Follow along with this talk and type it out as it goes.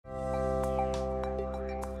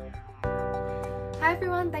Hi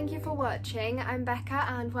everyone, thank you for watching. I'm Becca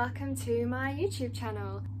and welcome to my YouTube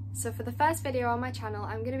channel. So for the first video on my channel,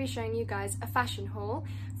 I'm going to be showing you guys a fashion haul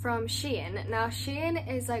from Shein. Now Shein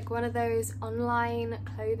is like one of those online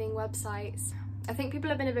clothing websites. I think people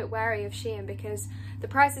have been a bit wary of Shein because the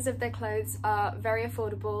prices of their clothes are very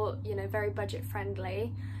affordable, you know, very budget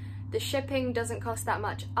friendly. The shipping doesn't cost that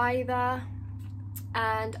much either.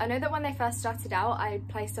 And I know that when they first started out, I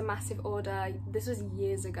placed a massive order. This was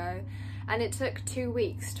years ago and it took 2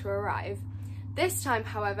 weeks to arrive. This time,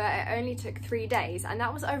 however, it only took 3 days, and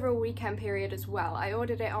that was over a weekend period as well. I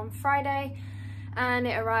ordered it on Friday and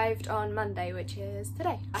it arrived on Monday, which is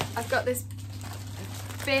today. I've got this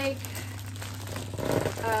big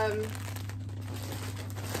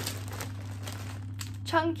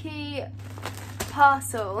chunky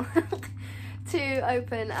parcel to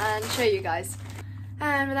open and show you guys.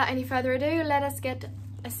 And without any further ado, let us get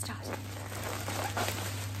started.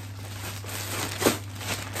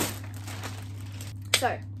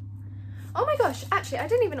 So, oh my gosh, actually I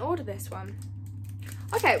didn't even order this one.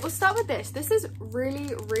 Okay, we'll start with this. This is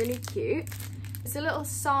really, really cute. It's a little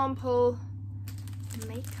sample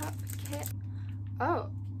makeup kit. Oh,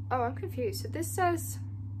 I'm confused. So this says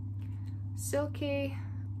Silky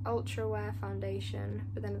Ultra Wear Foundation,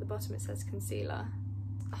 but then at the bottom it says concealer.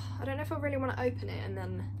 Oh, I don't know if I really want to open it and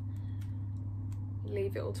then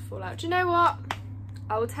leave it all to fall out. Do you know what?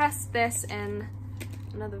 I will test this in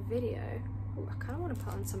another video. Ooh, I kind of want to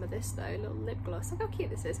put on some of this though, a little lip gloss. Look how cute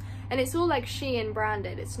this is. And it's all like Shein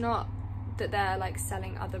branded. It's not that they're like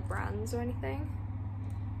selling other brands or anything.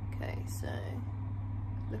 Okay, so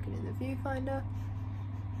looking in the viewfinder.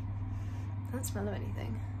 I don't smell of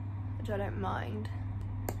anything, which I don't mind.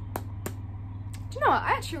 Do you know what?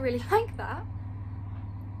 I actually really like that.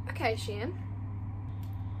 Okay, Shein.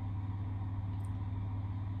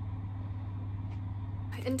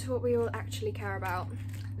 Into what we all actually care about,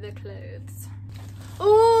 the clothes.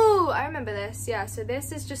 Oh, I remember this. Yeah, so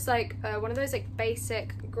this is just like one of those like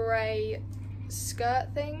basic grey skirt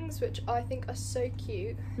things, which I think are so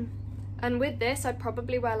cute. And with this, I'd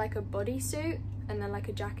probably wear like a bodysuit and then like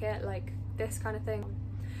a jacket, like this kind of thing.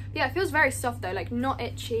 Yeah, it feels very soft though, like not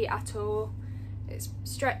itchy at all. It's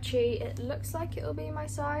stretchy. It looks like it'll be my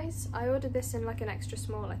size. I ordered this in like an extra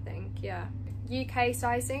small, I think. Yeah, UK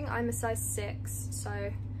sizing. I'm a size 6,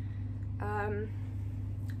 so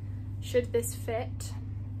should this fit,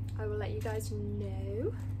 I will let you guys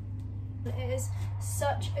know. It is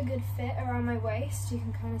such a good fit around my waist. You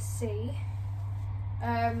can kind of see.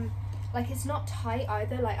 Like it's not tight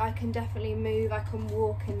either. Like I can definitely move. I can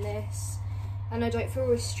walk in this, and I don't feel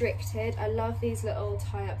restricted. I love these little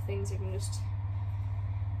tie-up things. You can just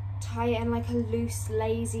tie it in like a loose,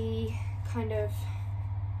 lazy kind of,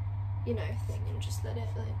 you know, thing and just let it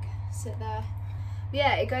like sit there. But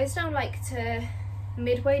yeah, it goes down like to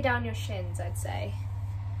midway down your shins, I'd say,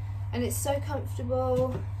 and it's so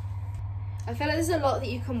comfortable. I feel like there's a lot that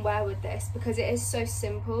you can wear with this because it is so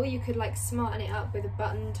simple. You could like smarten it up with a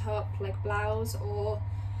button top like blouse, or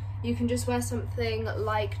you can just wear something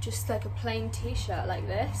like just like a plain t-shirt like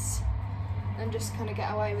this and just kind of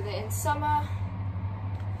get away with it in summer.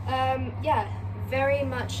 Yeah, very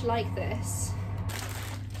much like this.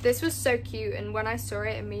 This was so cute, and when I saw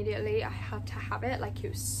it immediately I had to have it. Like it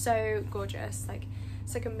was so gorgeous. Like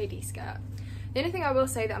it's like a midi skirt. The only thing I will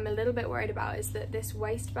say that I'm a little bit worried about is that this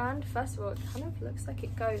waistband, first of all, it kind of looks like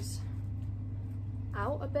it goes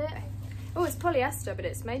out a bit. Oh, it's polyester, but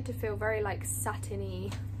it's made to feel very like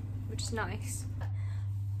satiny, which is nice.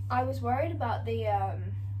 I was worried about the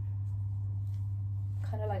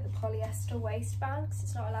kind of like the polyester waistband because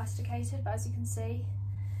it's not elasticated, but as you can see,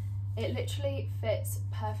 it literally fits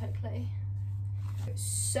perfectly. It's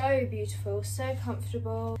so beautiful, so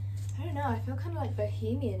comfortable. I don't know, I feel kind of like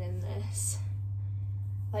bohemian in this.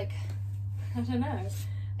 Like, I don't know.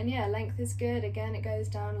 And yeah, length is good. Again, it goes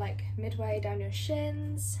down like midway down your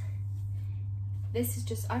shins. This is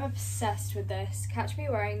just, I'm obsessed with this. Catch me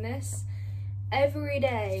wearing this every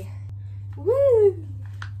day. Woo!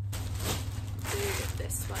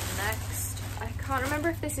 This one next. I can't remember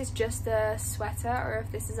if this is just a sweater or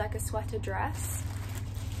if this is like a sweater dress.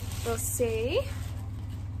 We'll see.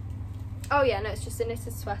 Oh yeah, no, it's just a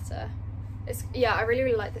knitted sweater. It's, yeah, I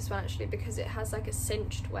really like this one actually because it has like a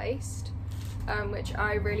cinched waist, which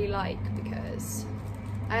I really like because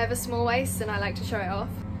I have a small waist and I like to show it off.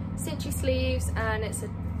 Cinchy sleeves, and it's a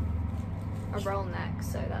roll neck,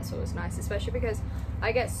 so that's always nice, especially because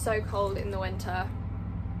I get so cold in the winter.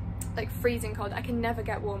 Like freezing cold. I can never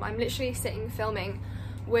get warm. I'm literally sitting filming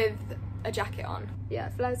with a jacket on. Yeah,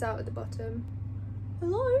 it flares out at the bottom.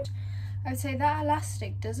 Hello. I would say that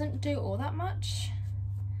elastic doesn't do all that much.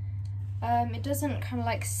 It doesn't kind of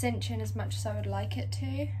like cinch in as much as I would like it to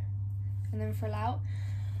and then frill out,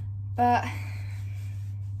 but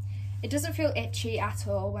it doesn't feel itchy at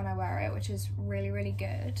all when I wear it, which is really, really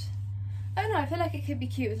good. I don't know, I feel like it could be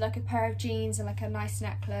cute with like a pair of jeans and like a nice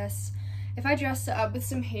necklace. If I dressed it up with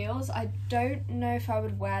some heels, I don't know if I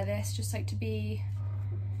would wear this just like to be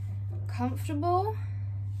comfortable.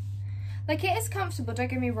 Like, it is comfortable, don't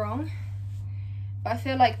get me wrong, but I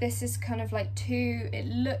feel like this is kind of like too, it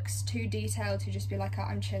looks too detailed to just be like, oh,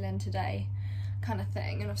 I'm chilling today kind of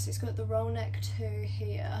thing. And obviously it's got the roll neck too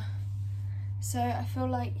here. So I feel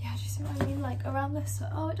like, yeah, do you see what I mean? Like around this,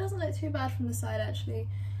 oh, it doesn't look too bad from the side actually.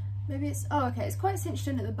 Maybe it's, oh, okay, it's quite cinched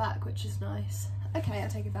in at the back, which is nice. Okay, I'll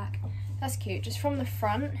take it back. That's cute. Just from the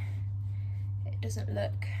front, it doesn't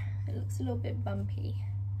look, it looks a little bit bumpy,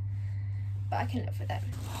 but I can live with it.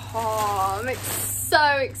 Oh, I'm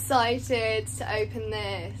so excited to open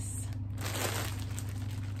this.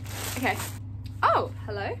 Okay. Oh,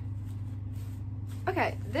 hello.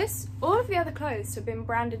 Okay, this, all of the other clothes have been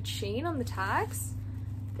branded Shein on the tags.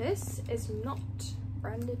 This is not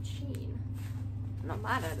branded Shein. I'm not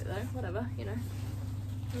mad at it though, whatever, you know.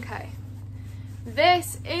 Okay.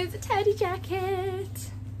 This is a teddy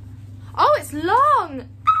jacket. Oh, it's long!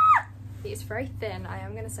 Ah! It's very thin, I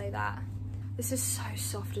am gonna say that. This is so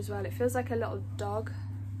soft as well. It feels like a little dog.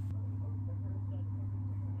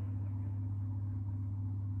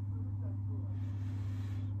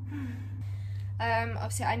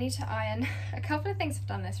 Obviously I need to iron a couple of things. I've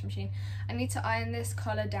done this from Shein. I need to iron this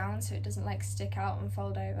collar down so it doesn't like stick out and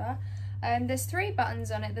fold over. There's 3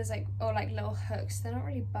 buttons on it. There's like, or like little hooks. They're not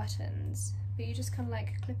really buttons, but you just kind of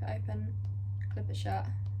like clip it open, clip it shut.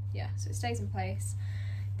 Yeah, so it stays in place.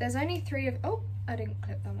 There's only 3 of, oh, I didn't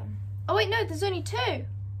clip that one. Oh wait, no, there's only 2. Oh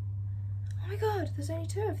my god, there's only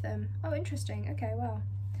 2 of them. Oh, interesting. Okay, wow.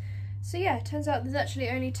 So yeah, it turns out there's actually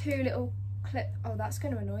only 2 little clip. Oh, that's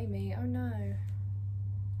going to annoy me. Oh no.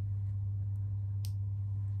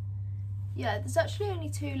 Yeah, there's actually only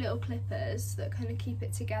 2 little clippers that kind of keep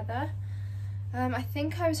it together. I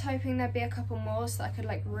think I was hoping there'd be a couple more so that I could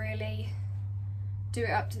like really do it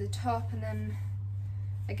up to the top and then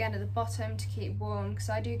again at the bottom to keep warm, because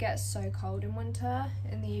I do get so cold in winter.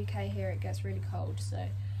 In the UK here it gets really cold, so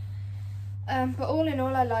but all in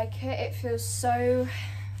all I like it. It feels so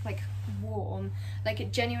like warm, like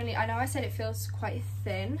it genuinely, I know I said it feels quite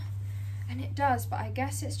thin and it does, but I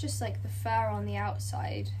guess it's just like the fur on the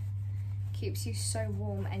outside keeps you so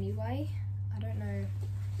warm anyway. I don't know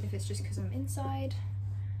if it's just because I'm inside,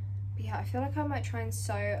 but yeah, I feel like I might try and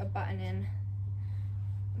sew a button in,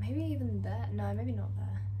 maybe even there. No, maybe not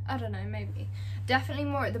there. I don't know, maybe. Definitely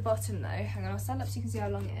more at the bottom though. Hang on, I'll stand up so you can see how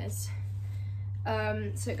long it is.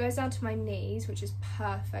 So it goes down to my knees, which is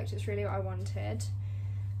perfect. It's really what I wanted.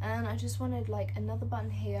 And I just wanted like another button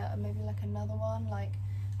here and maybe like another one like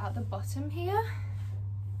at the bottom here.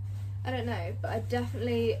 I don't know, but I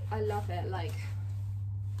love it. Like,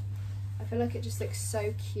 I feel like it just looks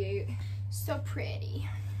so cute, so pretty,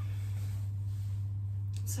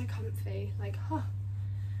 so comfy, like, huh,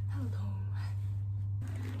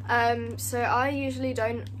 hello. So I usually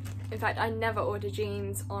don't, in fact I never order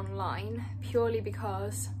jeans online, purely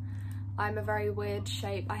because I'm a very weird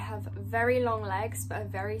shape. I have very long legs but a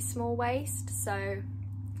very small waist, so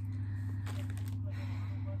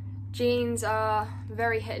jeans are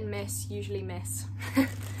very hit and miss, usually miss,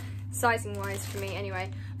 sizing wise for me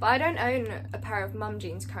anyway. But I don't own a pair of mum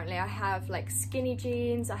jeans currently. I have like skinny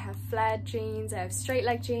jeans, I have flared jeans, I have straight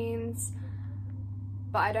leg jeans,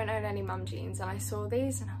 but I don't own any mum jeans. And I saw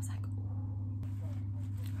these and I was like,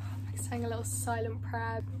 oh, I'm like saying a little silent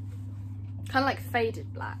prayer. Kind of like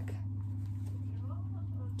faded black. Do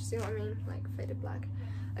you see what I mean? Like faded black.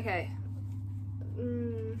 Okay.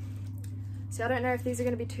 See, I don't know if these are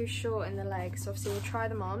going to be too short in the legs, so obviously we'll try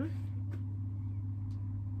them on.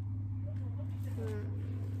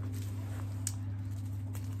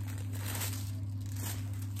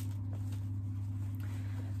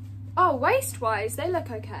 Oh, waist-wise, they look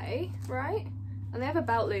okay, right? And they have a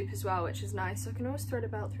belt loop as well, which is nice, so I can always thread a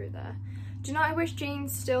belt through there. Do you know what I wish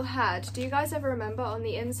jeans still had? Do you guys ever remember on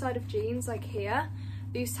the inside of jeans, like here,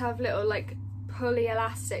 they used to have little, like, pulley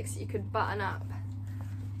elastics that you could button up?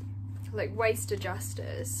 Like waist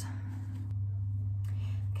adjusters.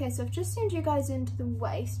 Okay, so I've just zoomed you guys into the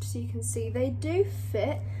waist so you can see they do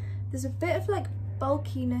fit. There's a bit of like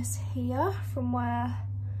bulkiness here from where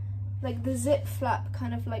like the zip flap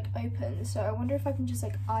kind of like opens, so I wonder if I can just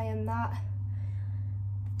like iron that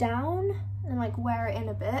down and like wear it in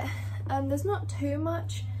a bit. There's not too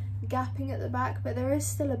much gapping at the back, but there is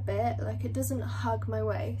still a bit, like it doesn't hug my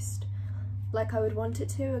waist. like I would want it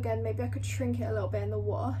to. Again, maybe I could shrink it a little bit in the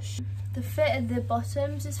wash. The fit at the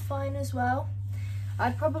bottoms is fine as well.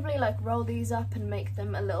 I'd probably like roll these up and make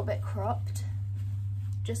them a little bit cropped,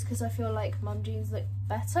 just because I feel like mum jeans look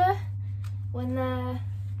better when they're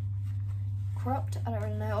cropped. I don't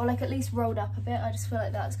really know, or like at least rolled up a bit. I just feel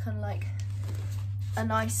like that's kind of like a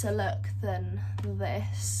nicer look than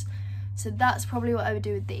this. So that's probably what I would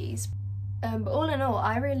do with these. But all in all,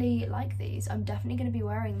 I really like these. I'm definitely going to be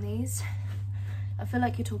wearing these. I feel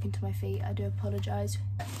like you're talking to my feet. I do apologise.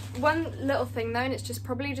 One little thing though, and it's just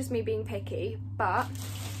probably just me being picky, but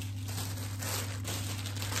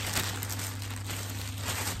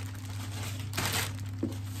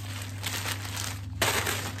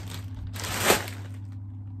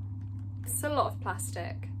it's a lot of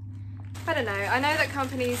plastic. I don't know. I know that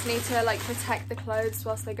companies need to like protect the clothes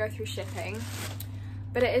whilst they go through shipping,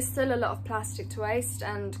 but it is still a lot of plastic to waste,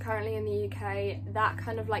 and currently in the UK that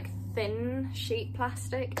kind of like thin sheet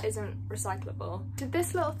plastic isn't recyclable. Did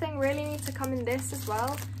this little thing really need to come in this as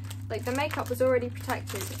well? Like the makeup was already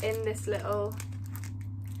protected in this little,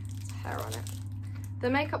 there's hair on it. The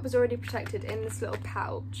makeup was already protected in this little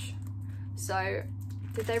pouch. So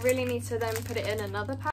did they really need to then put it in another pouch?